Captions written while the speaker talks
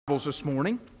This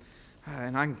morning,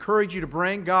 and I encourage you to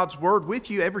bring God's Word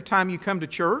with you every time you come to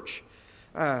church.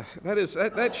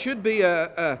 That should be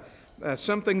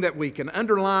something that we can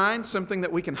underline, something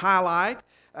that we can highlight.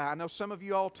 I know some of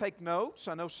you all take notes.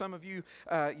 I know some of you,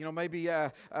 maybe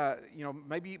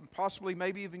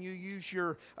even you use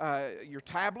your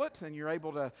tablet and you're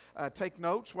able to take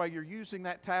notes while you're using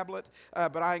that tablet.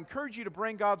 But I encourage you to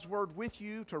bring God's Word with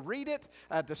you, to read it,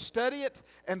 to study it,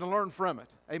 and to learn from it.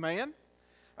 Amen.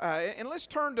 And let's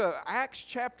turn to Acts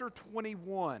chapter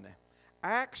 21.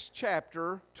 Acts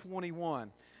chapter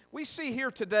 21. We see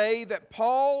here today that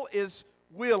Paul is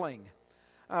willing.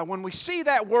 When we see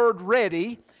that word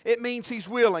ready, it means he's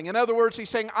willing. In other words, he's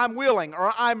saying, I'm willing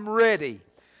or I'm ready.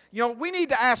 You know, we need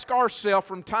to ask ourselves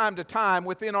from time to time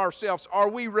within ourselves, are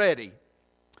we ready?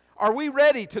 Are we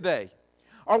ready today?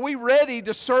 Are we ready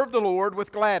to serve the Lord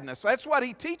with gladness? That's what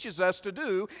He teaches us to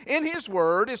do in His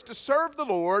Word, is to serve the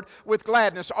Lord with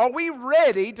gladness. Are we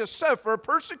ready to suffer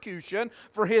persecution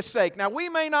for His sake? Now, we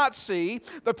may not see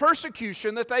the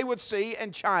persecution that they would see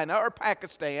in China or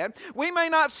Pakistan. We may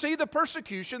not see the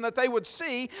persecution that they would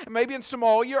see maybe in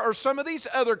Somalia or some of these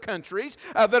other countries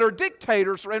that are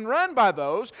dictators and run by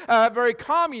those, very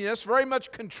communist, very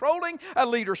much controlling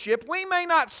leadership. We may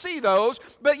not see those,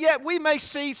 but yet we may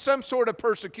see some sort of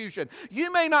persecution.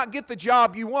 You may not get the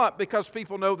job you want because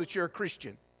people know that you're a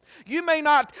Christian. You may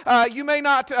not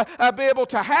be able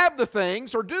to have the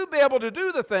things or be able to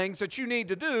do the things that you need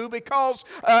to do because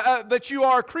that you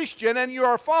are a Christian and you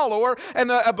are a follower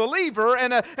and a believer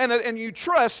and you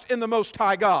trust in the Most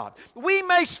High God. We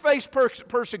may face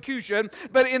persecution,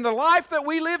 but in the life that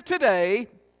we live today,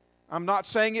 I'm not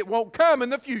saying it won't come in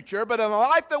the future, but in the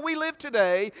life that we live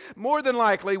today, more than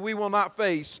likely we will not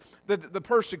face the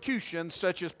persecution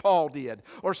such as Paul did,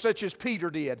 or such as Peter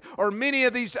did, or many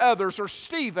of these others, or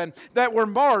Stephen, that were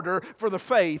martyred for the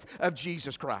faith of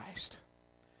Jesus Christ.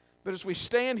 But as we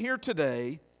stand here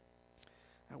today,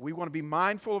 we want to be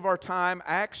mindful of our time.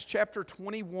 Acts chapter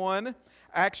 21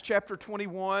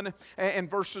 and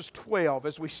verses 12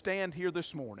 as we stand here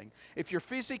this morning. If you're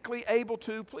physically able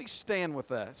to, please stand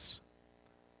with us.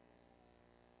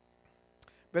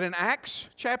 But in Acts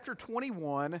chapter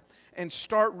 21, and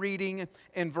start reading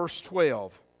in verse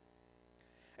 12.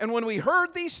 And when we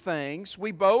heard these things,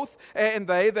 we both, and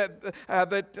they that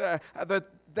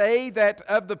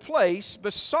of the place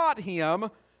besought him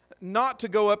not to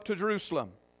go up to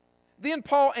Jerusalem. Then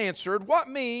Paul answered, What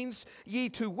means ye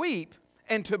to weep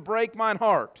and to break mine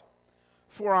heart?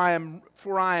 For I am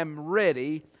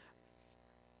ready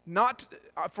not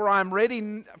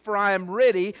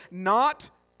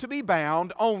to be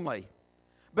bound only,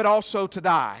 but also to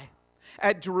die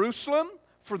at Jerusalem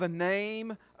for the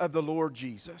name of the Lord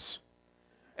Jesus.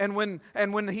 And when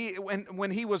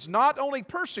he was not only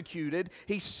persecuted,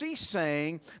 he ceased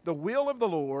saying, The will of the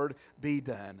Lord be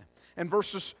done. In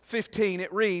verses 15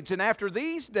 it reads, And after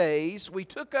these days we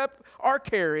took up our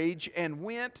carriage and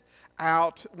went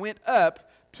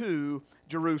up to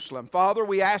Jerusalem. Father,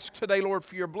 we ask today, Lord,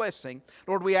 for your blessing.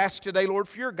 Lord, we ask today, Lord,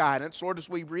 for your guidance. Lord, as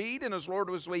we read and as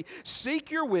we seek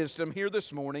your wisdom here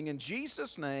this morning, in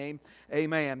Jesus' name,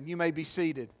 amen. You may be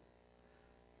seated.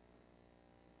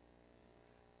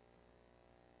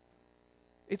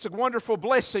 It's a wonderful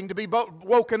blessing to be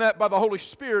woken up by the Holy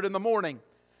Spirit in the morning.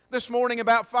 This morning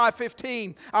about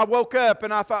 5:15, I woke up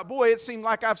and I thought, boy, it seemed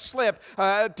like I've slept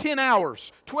 10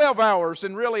 hours, 12 hours,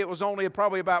 and really it was only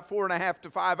probably about 4.5 to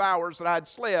 5 hours that I'd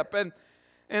slept.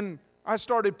 And I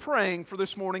started praying for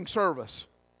this morning's service.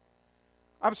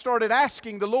 I've started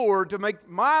asking the Lord to make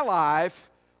my life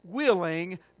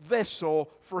willing vessel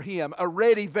for Him, a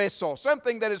ready vessel,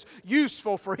 something that is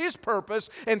useful for His purpose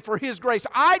and for His grace.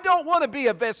 I don't want to be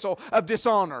a vessel of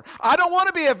dishonor. I don't want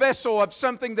to be a vessel of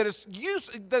something that is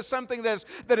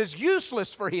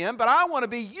useless for Him, but I want to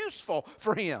be useful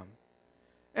for Him.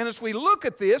 And as we look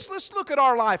at this, let's look at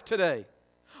our life today.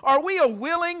 Are we a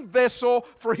willing vessel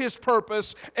for His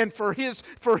purpose and for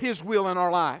His will in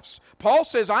our lives? Paul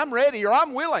says, I'm ready or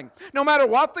I'm willing, no matter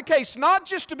what the case, not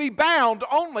just to be bound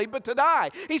only, but to die.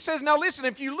 He says, now listen,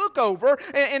 if you look over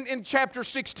in chapter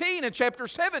 16 and chapter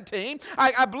 17,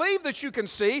 I believe that you can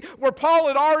see where Paul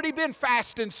had already been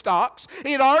fast in stocks.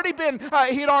 He had already been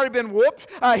whooped.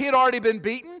 He had already been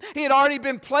beaten. He had already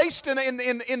been placed in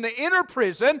the inner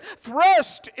prison,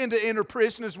 thrust into inner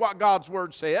prison is what God's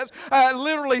Word says,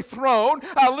 literally thrown,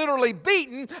 literally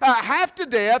beaten, half to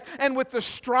death, and with the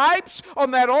stripes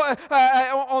on that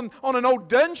on an old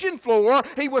dungeon floor,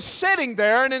 he was sitting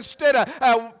there, and instead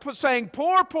of saying,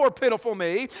 poor, poor, pitiful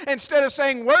me, instead of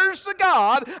saying, where's the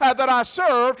God that I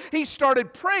serve, he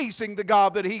started praising the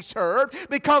God that he served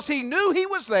because he knew he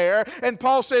was there. And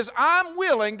Paul says, I'm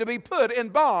willing to be put in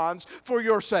bonds for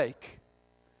your sake,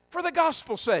 for the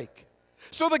gospel's sake.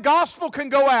 So the gospel can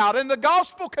go out, and the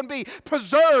gospel can be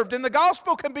preserved, and the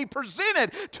gospel can be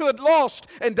presented to a lost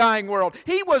and dying world.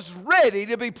 He was ready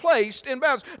to be placed in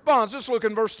bonds. Let's look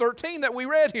in verse 13 that we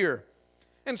read here.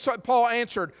 And so Paul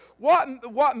answered,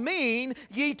 What mean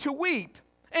ye to weep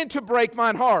and to break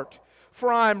mine heart?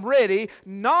 For I am ready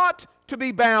not to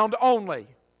be bound only.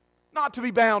 Not to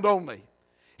be bound only.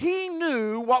 He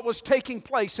knew what was taking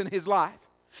place in his life.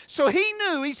 So he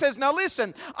knew, he says, now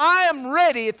listen, I am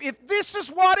ready. If this is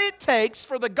what it takes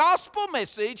for the gospel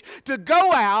message to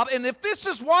go out, and if this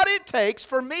is what it takes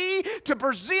for me to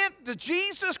present the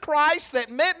Jesus Christ that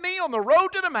met me on the road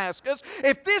to Damascus,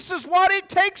 if this is what it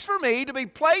takes for me to be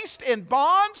placed in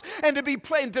bonds and to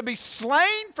be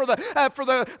slain for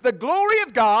the glory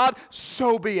of God,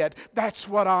 so be it. That's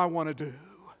what I want to do.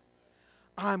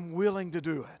 I'm willing to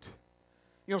do it.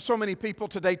 You know, so many people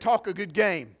today talk a good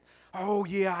game. Oh,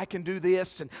 yeah, I can do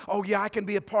this, and oh, yeah, I can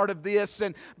be a part of this.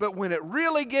 But when it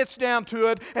really gets down to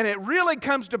it, and it really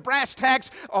comes to brass tacks,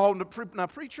 oh, now,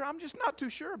 preacher, I'm just not too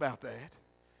sure about that.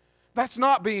 That's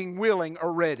not being willing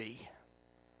or ready.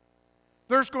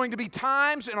 There's going to be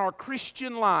times in our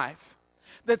Christian life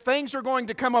that things are going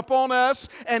to come upon us,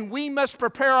 and we must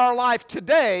prepare our life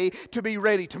today to be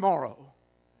ready tomorrow.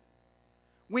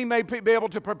 We may be able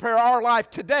to prepare our life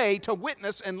today to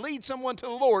witness and lead someone to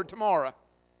the Lord tomorrow.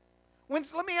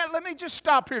 Let me just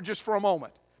stop here just for a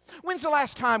moment. When's the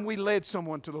last time we led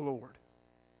someone to the Lord?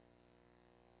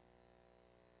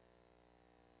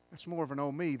 That's more of an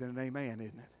oh me than an amen,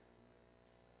 isn't it?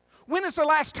 When is the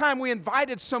last time we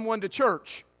invited someone to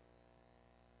church?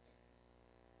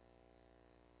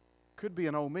 Could be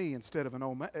an oh me instead of an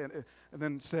oh, and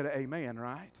then instead of amen,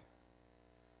 right?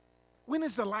 When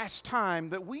is the last time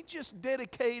that we just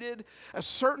dedicated a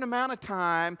certain amount of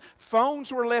time,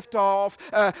 phones were left off,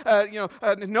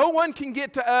 no one can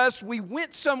get to us, we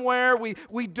went somewhere,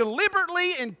 we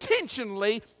deliberately,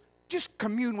 intentionally just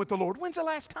commune with the Lord? When's the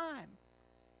last time?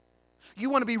 You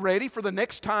want to be ready for the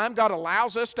next time God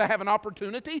allows us to have an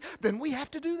opportunity? Then we have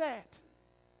to do that.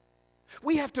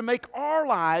 We have to make our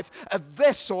life a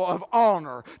vessel of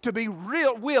honor, to be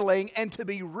real willing and to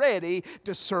be ready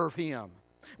to serve Him.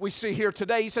 We see here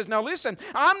today, he says, now listen,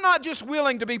 I'm not just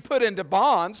willing to be put into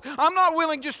bonds. I'm not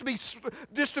willing just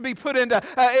to be put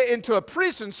into a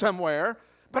prison somewhere,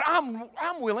 but I'm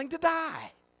willing to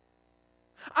die.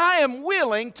 I am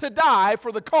willing to die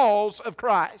for the cause of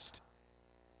Christ.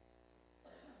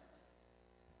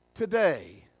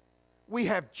 Today, we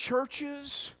have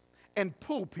churches and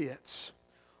pulpits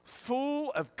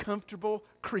full of comfortable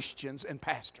Christians and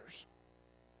pastors.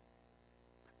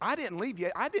 I didn't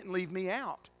leave me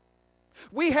out.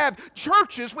 We have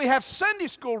churches, we have Sunday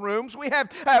school rooms, we have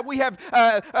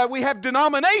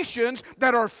denominations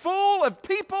that are full of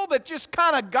people that just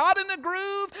kind of got in a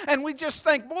groove, and we just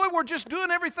think, boy, we're just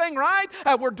doing everything right.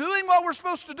 We're doing what we're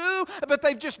supposed to do, but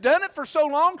they've just done it for so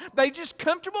long, they're just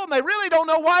comfortable, and they really don't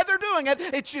know why they're doing it.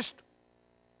 It's just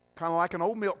kind of like an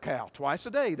old milk cow. Twice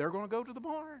a day, they're going to go to the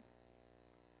barn.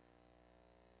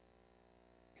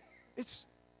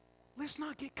 Let's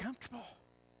not get comfortable.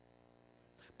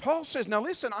 Paul says, now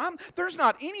listen, there's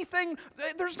not anything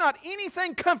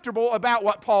comfortable about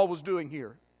what Paul was doing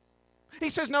here.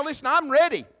 He says, now listen, I'm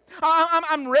ready.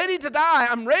 I'm ready to die.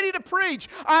 I'm ready to preach.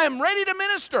 I am ready to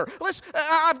minister. Listen,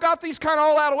 I've got these kind of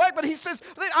all out of whack, but he says,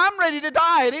 I'm ready to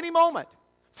die at any moment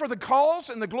for the cause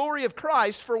and the glory of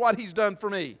Christ for what He's done for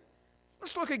me.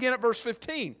 Let's look again at verse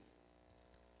 15.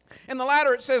 In the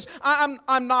latter it says,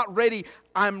 I'm not ready.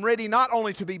 I'm ready not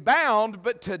only to be bound,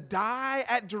 but to die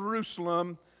at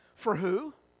Jerusalem. For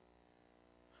who?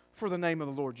 For the name of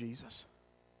the Lord Jesus.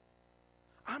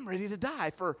 I'm ready to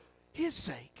die for His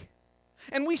sake.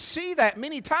 And we see that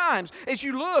many times as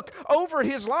you look over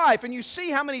His life and you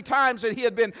see how many times that He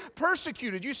had been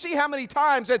persecuted. You see how many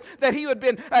times that He had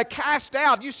been cast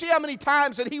out. You see how many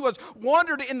times that He was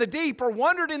wandered in the deep or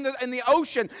wandered in the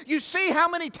ocean. You see how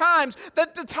many times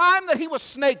that the time that He was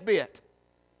snake bit.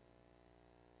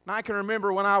 Now I can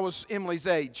remember when I was Emily's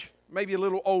age, maybe a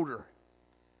little older.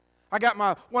 I got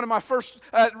one of my first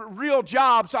real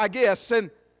jobs, I guess, and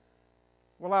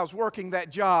while I was working that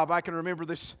job, I can remember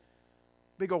this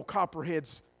big old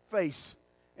copperhead's face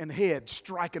and head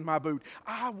striking my boot.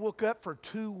 I woke up for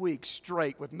 2 weeks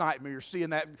straight with nightmares seeing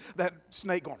that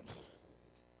snake going.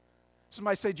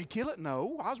 Somebody said, "Did you kill it?"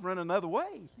 No, I was running another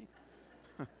way.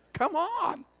 Come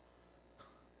on.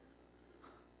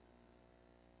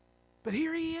 But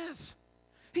here he is.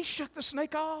 He shook the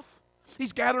snake off.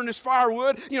 He's gathering his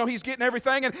firewood. He's getting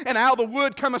everything. And out of the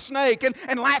wood come a snake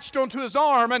and latched onto his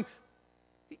arm. And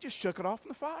he just shook it off in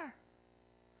the fire.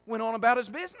 Went on about his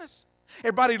business.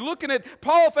 Everybody looking at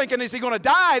Paul thinking, is he going to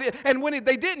die? And when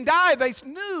they didn't die, they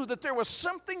knew that there was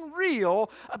something real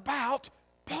about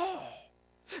Paul.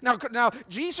 Now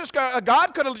Jesus,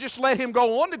 God could have just let him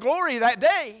go on to glory that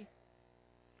day.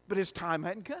 But his time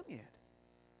hadn't come yet.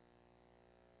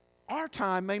 Our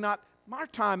time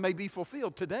may be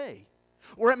fulfilled today.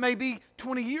 Or it may be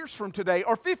 20 years from today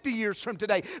or 50 years from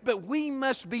today. But we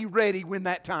must be ready when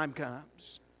that time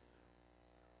comes.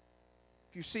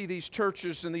 If you see these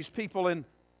churches and these people in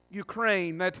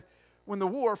Ukraine, that when the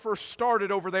war first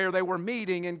started over there, they were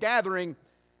meeting and gathering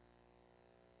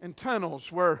in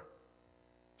tunnels where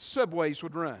subways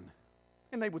would run.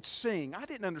 And they would sing. I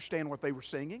didn't understand what they were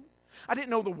singing. I didn't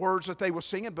know the words that they were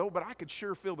singing, but I could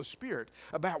sure feel the Spirit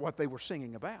about what they were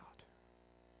singing about.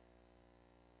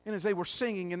 And as they were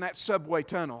singing in that subway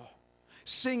tunnel,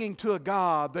 singing to a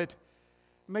God that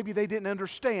maybe they didn't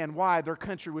understand why their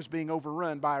country was being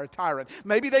overrun by a tyrant.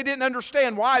 Maybe they didn't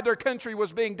understand why their country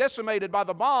was being decimated by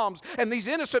the bombs and these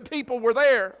innocent people were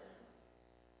there.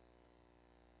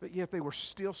 But yet they were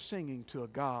still singing to a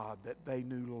God that they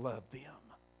knew loved them.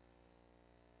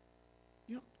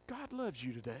 God loves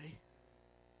you today.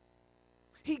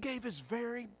 He gave His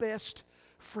very best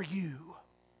for you.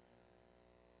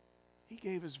 He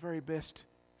gave His very best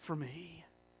for me.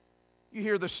 You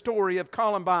hear the story of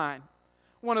Columbine,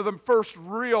 one of the first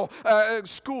real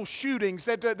school shootings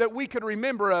that we could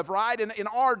remember of, right, in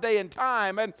our day and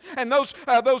time. And those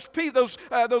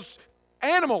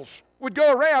animals would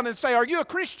go around and say, "Are you a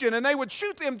Christian?" And they would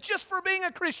shoot them just for being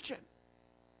a Christian.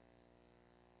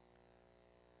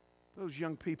 Those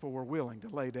young people were willing to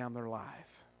lay down their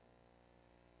life.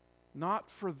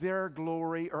 Not for their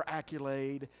glory or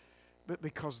accolade, but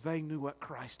because they knew what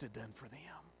Christ had done for them.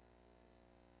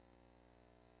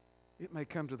 It may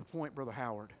come to the point, Brother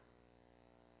Howard,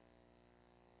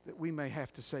 that we may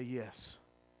have to say, yes,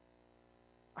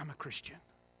 I'm a Christian.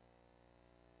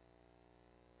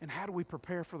 And how do we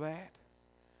prepare for that?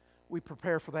 We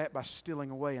prepare for that by stealing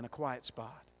away in a quiet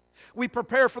spot. We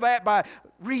prepare for that by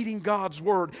reading God's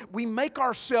Word. We make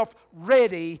ourselves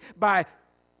ready by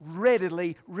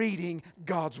readily reading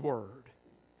God's Word.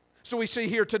 So we see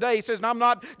here today, he says, I'm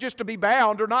not just to be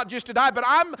bound or not just to die, but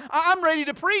I'm ready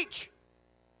to preach.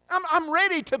 I'm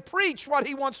ready to preach what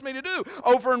He wants me to do.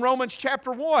 Over in Romans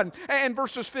chapter 1 and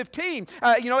verses 15,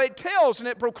 it tells and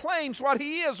it proclaims what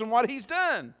He is and what He's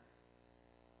done.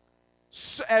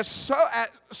 So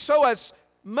as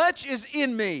much is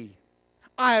in me,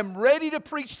 I am ready to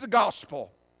preach the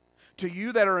gospel to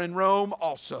you that are in Rome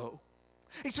also.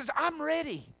 He says, I'm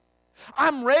ready.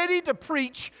 I'm ready to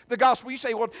preach the gospel. You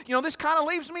say, well, this kind of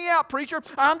leaves me out, preacher.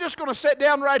 I'm just going to sit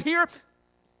down right here.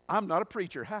 I'm not a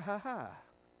preacher. Ha, ha, ha.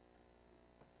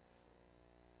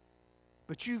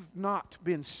 But you've not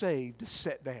been saved to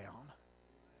sit down.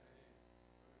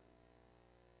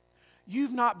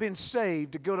 You've not been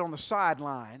saved to go on the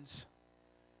sidelines.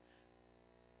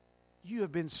 You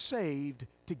have been saved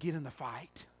to get in the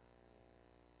fight.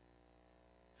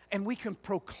 And we can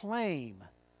proclaim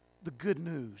the good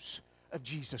news of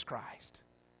Jesus Christ.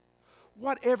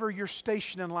 Whatever your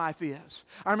station in life is.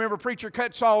 I remember Preacher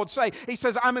Cutsall would say, he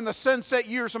says, I'm in the sunset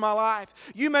years of my life.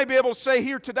 You may be able to say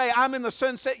here today, I'm in the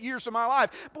sunset years of my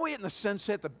life. Boy, isn't the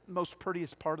sunset the most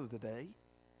prettiest part of the day?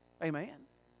 Amen.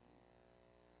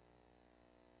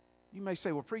 You may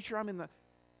say, well, preacher,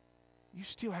 you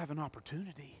still have an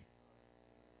opportunity.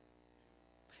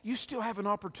 You still have an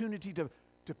opportunity to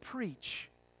preach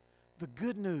the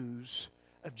good news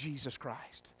of Jesus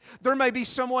Christ. There may be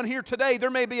someone here today, there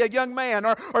may be a young man,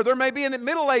 or there may be a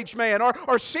middle-aged man,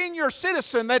 or senior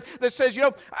citizen that says,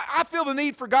 I feel the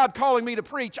need for God calling me to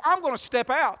preach. I'm going to step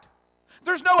out.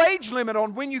 There's no age limit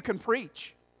on when you can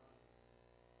preach.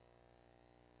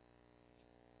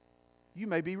 You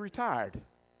may be retired.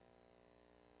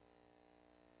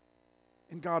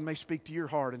 And God may speak to your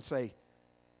heart and say,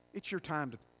 it's your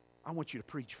time I want you to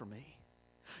preach for me.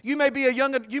 You may be a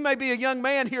young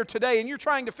man here today, and you're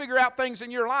trying to figure out things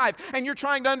in your life, and you're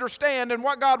trying to understand and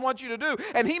what God wants you to do.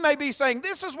 And He may be saying,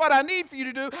 this is what I need for you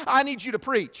to do. I need you to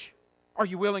preach. Are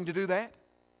you willing to do that?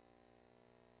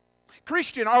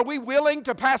 Christian, are we willing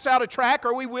to pass out a tract?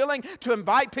 Are we willing to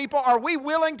invite people? Are we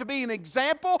willing to be an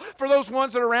example for those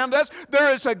ones that are around us?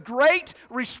 There is a great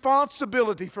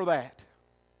responsibility for that.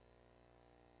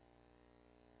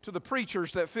 To the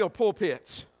preachers that fill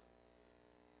pulpits,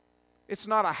 it's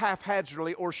not a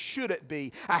haphazardly, or should it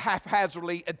be, a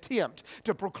haphazardly attempt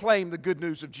to proclaim the good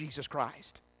news of Jesus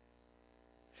Christ.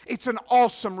 It's an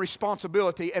awesome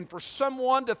responsibility, and for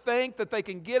someone to think that they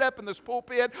can get up in this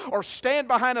pulpit or stand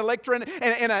behind a lectern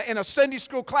in a Sunday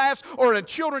school class or in a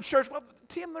children's church, well,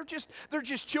 Tim, they're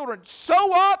just children. So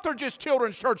what? They're just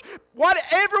children's church.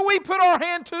 Whatever we put our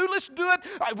hand to, let's do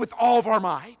it with all of our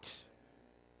might.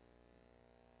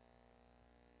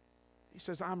 He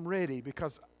says, I'm ready,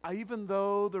 because even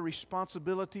though the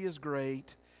responsibility is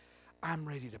great, I'm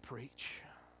ready to preach.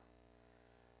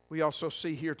 We also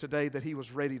see here today that he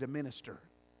was ready to minister.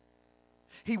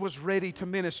 He was ready to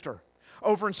minister.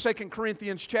 Over in 2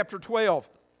 Corinthians chapter 12,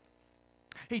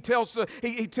 he tells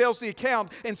the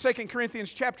account in 2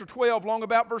 Corinthians chapter 12, long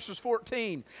about verses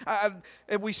 14.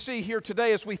 And we see here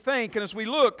today as we think and as we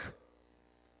look,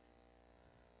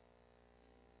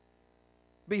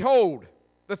 behold,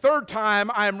 the third time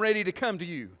I am ready to come to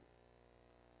you,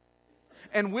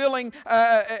 and willing,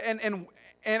 and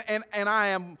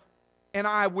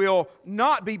I will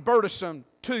not be burdensome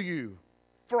to you.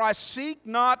 For I seek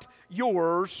not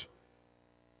yours,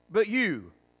 but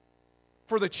you.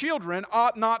 For the children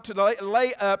ought not to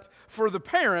lay up for the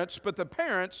parents, but the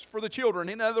parents for the children.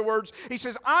 In other words, he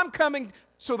says, I'm coming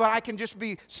so that I can just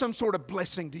be some sort of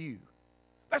blessing to you.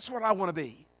 That's what I want to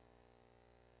be.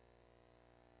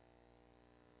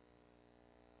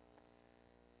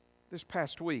 This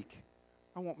past week,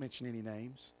 I won't mention any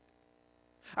names,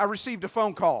 I received a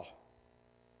phone call.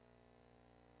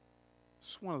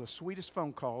 It's one of the sweetest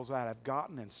phone calls that I've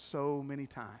gotten in so many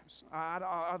times.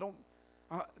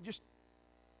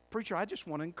 Preacher, I just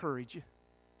want to encourage you.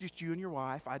 Just you and your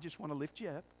wife. I just want to lift you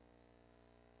up.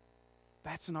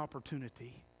 That's an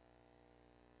opportunity.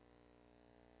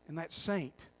 And that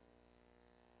saint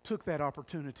took that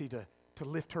opportunity to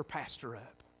lift her pastor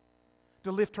up,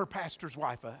 to lift her pastor's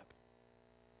wife up.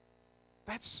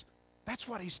 That's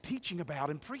what he's teaching about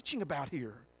and preaching about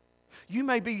here. You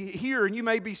may be here and you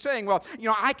may be saying, well,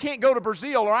 I can't go to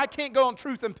Brazil or I can't go on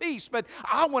Truth and Peace, but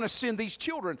I want to send these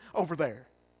children over there.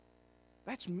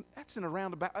 That's in a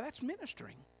roundabout. That's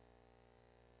ministering.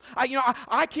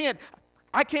 I can't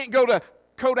go to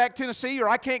Kodak, Tennessee, or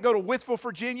I can't go to Whitfield,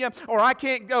 Virginia, or I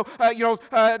can't go to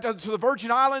the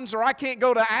Virgin Islands, or I can't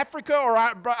go to Africa, or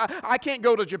I can't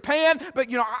go to Japan, but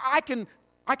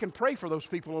I can pray for those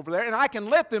people over there, and I can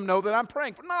let them know that I'm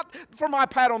praying. Not for my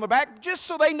pat on the back, just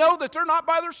so they know that they're not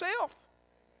by themselves.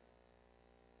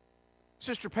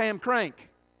 Sister Pam Crank,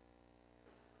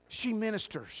 she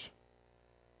ministers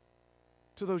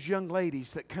to those young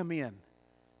ladies that come in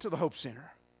to the Hope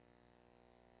Center.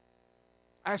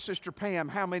 Ask Sister Pam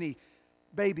how many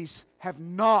babies have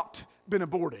not been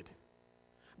aborted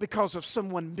because of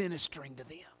someone ministering to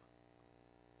them.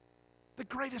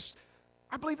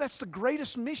 I believe that's the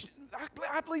greatest mission.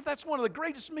 I believe that's one of the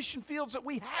greatest mission fields that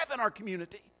we have in our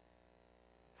community.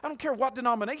 I don't care what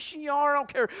denomination you are. I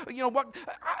don't care, what.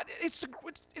 It's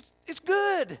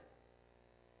good.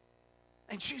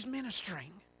 And she's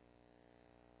ministering.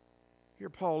 Here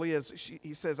Paul is.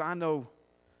 He says, I know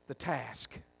the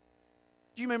task.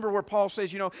 Do you remember where Paul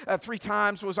says, 3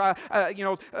 times was I,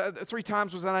 3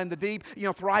 times was I in the deep,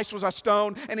 thrice was I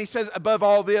stoned, and he says, above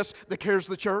all this, the cares of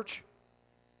the church.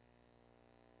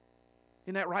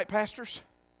 Isn't that right, pastors?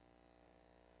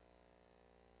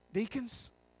 Deacons?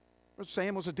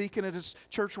 Sam was a deacon at his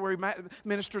church where he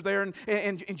ministered there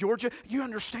in Georgia. You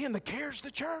understand the cares of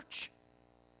the church.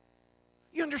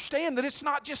 You understand that it's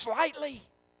not just lightly.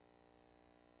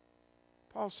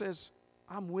 Paul says,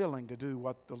 I'm willing to do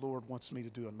what the Lord wants me to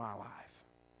do in my life.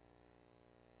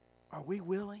 Are we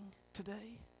willing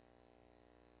today?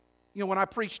 When I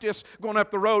preached this going up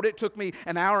the road, it took me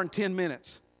an hour and 10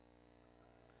 minutes.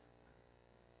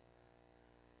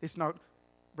 It's not,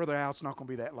 Brother Al, it's not going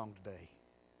to be that long today.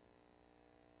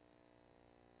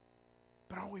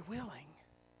 But are we willing?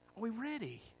 Are we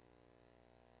ready?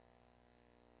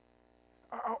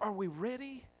 Are we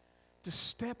ready to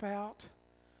step out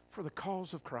for the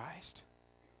cause of Christ?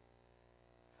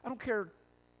 I don't care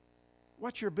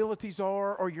what your abilities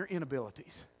are or your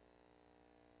inabilities.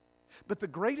 But the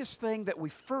greatest thing that we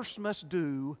first must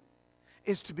do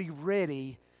is to be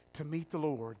ready to meet the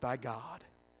Lord thy God.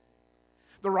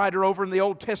 The writer over in the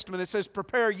Old Testament, it says,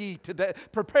 prepare to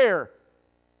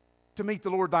meet the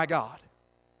Lord thy God.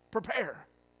 Prepare.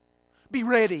 Be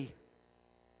ready.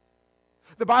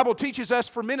 The Bible teaches us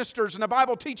for ministers, and the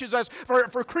Bible teaches us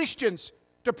for Christians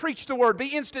to preach the Word, be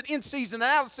instant in season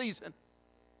and out of season.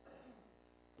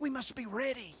 We must be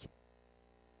ready.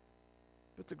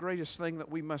 But the greatest thing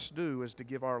that we must do is to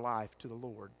give our life to the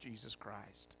Lord Jesus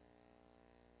Christ.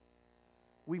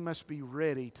 We must be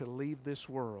ready to leave this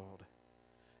world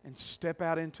and step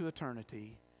out into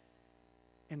eternity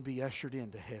and be ushered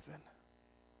into heaven.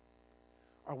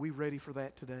 Are we ready for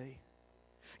that today?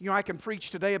 You know, I can preach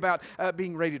today about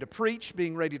being ready to preach,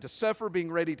 being ready to suffer, being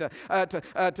ready to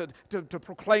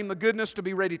proclaim the goodness, to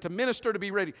be ready to minister, to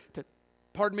be ready to,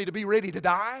 to be ready to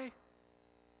die.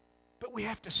 But we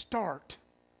have to start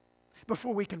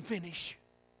before we can finish.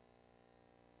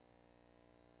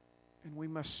 And we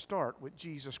must start with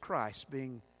Jesus Christ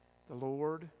being the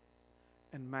Lord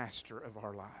and Master of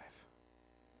our life.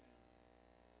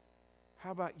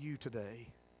 How about you today?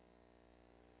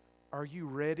 Are you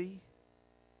ready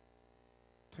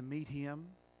to meet Him?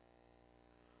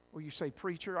 Or you say,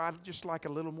 preacher, I'd just like a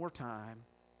little more time.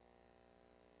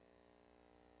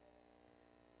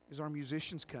 As our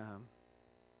musicians come,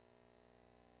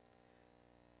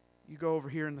 you go over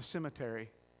here in the cemetery.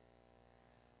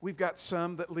 We've got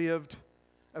some that lived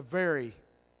a very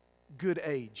good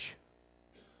age.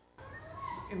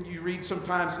 And you read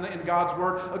sometimes in God's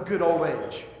Word, a good old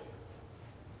age.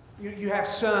 You have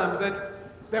some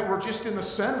that were just in the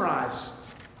sunrise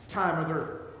time of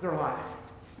their life.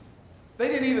 They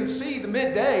didn't even see the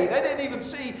midday. They didn't even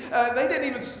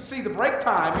see the break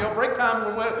time. You know, break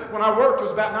time when I worked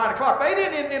was about 9 o'clock. They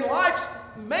didn't, in life's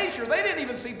measure, they didn't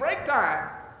even see break time.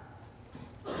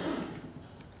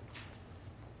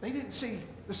 They didn't see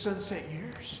the sunset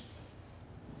years.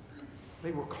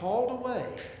 They were called away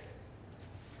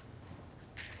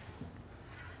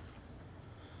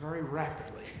very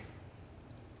rapidly.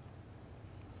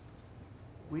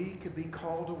 We could be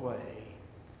called away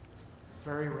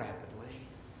very rapidly,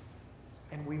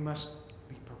 and we must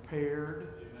be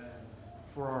prepared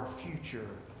for our future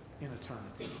in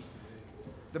eternity.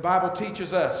 The Bible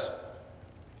teaches us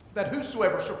that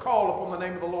whosoever shall call upon the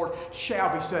name of the Lord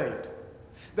shall be saved.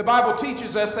 The Bible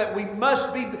teaches us that we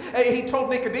must be, he told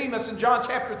Nicodemus in John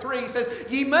chapter 3, he says,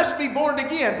 ye must be born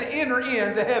again to enter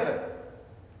into heaven.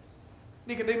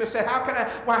 Nicodemus said, how can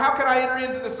I enter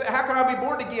into this? How can I be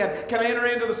born again? Can I enter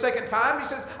into the second time? He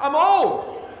says, I'm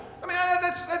old. I mean,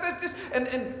 that's just,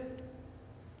 and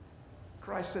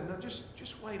Christ said, no,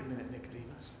 just wait a minute,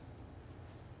 Nicodemus.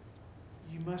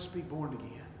 You must be born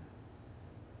again.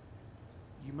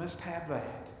 You must have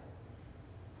that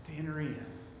to enter in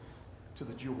to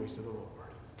the joys of the Lord.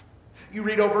 You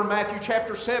read over in Matthew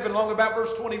chapter 7, long about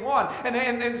verse 21, and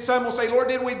then some will say, Lord,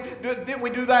 didn't we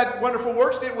do that wonderful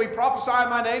works? Didn't we prophesy in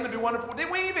thy name and do wonderful?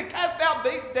 Didn't we even cast out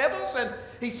devils? And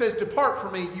he says, depart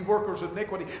from me, you workers of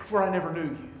iniquity, for I never knew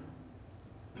you.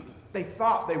 They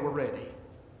thought they were ready.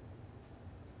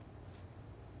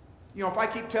 You know, if I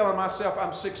keep telling myself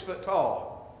I'm 6 foot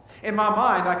tall, in my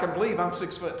mind I can believe I'm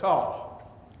 6 foot tall,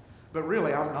 but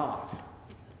really I'm not.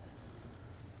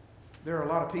 There are a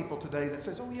lot of people today that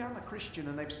says, oh yeah, I'm a Christian,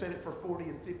 and they've said it for 40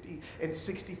 and 50 and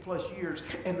 60 plus years,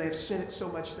 and they've said it so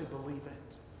much they believe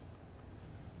it.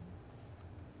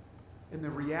 And the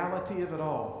reality of it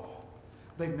all,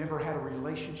 they've never had a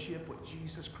relationship with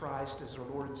Jesus Christ as their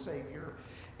Lord and Savior,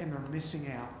 and they're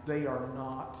missing out. They are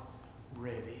not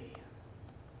ready.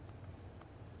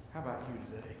 How about you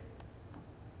today?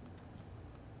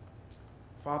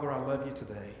 Father, I love you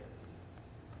today.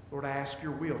 Lord, I ask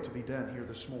your will to be done here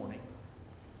this morning.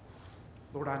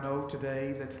 Lord, I know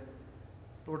today that,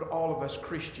 Lord, all of us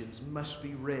Christians must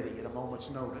be ready at a moment's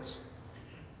notice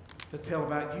to tell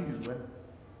about you and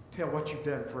tell what you've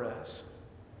done for us.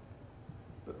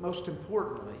 But most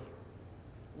importantly,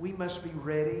 we must be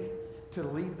ready to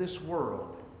leave this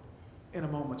world in a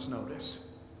moment's notice.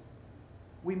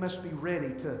 We must be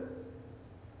ready to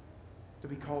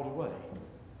be called away.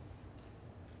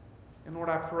 And Lord,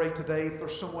 I pray today if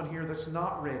there's someone here that's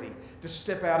not ready to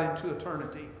step out into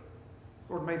eternity,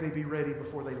 Lord, may they be ready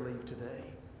before they leave today.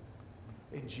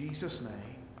 In Jesus'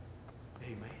 name,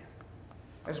 amen.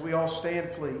 As we all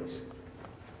stand, please,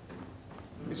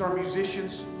 as our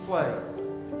musicians play.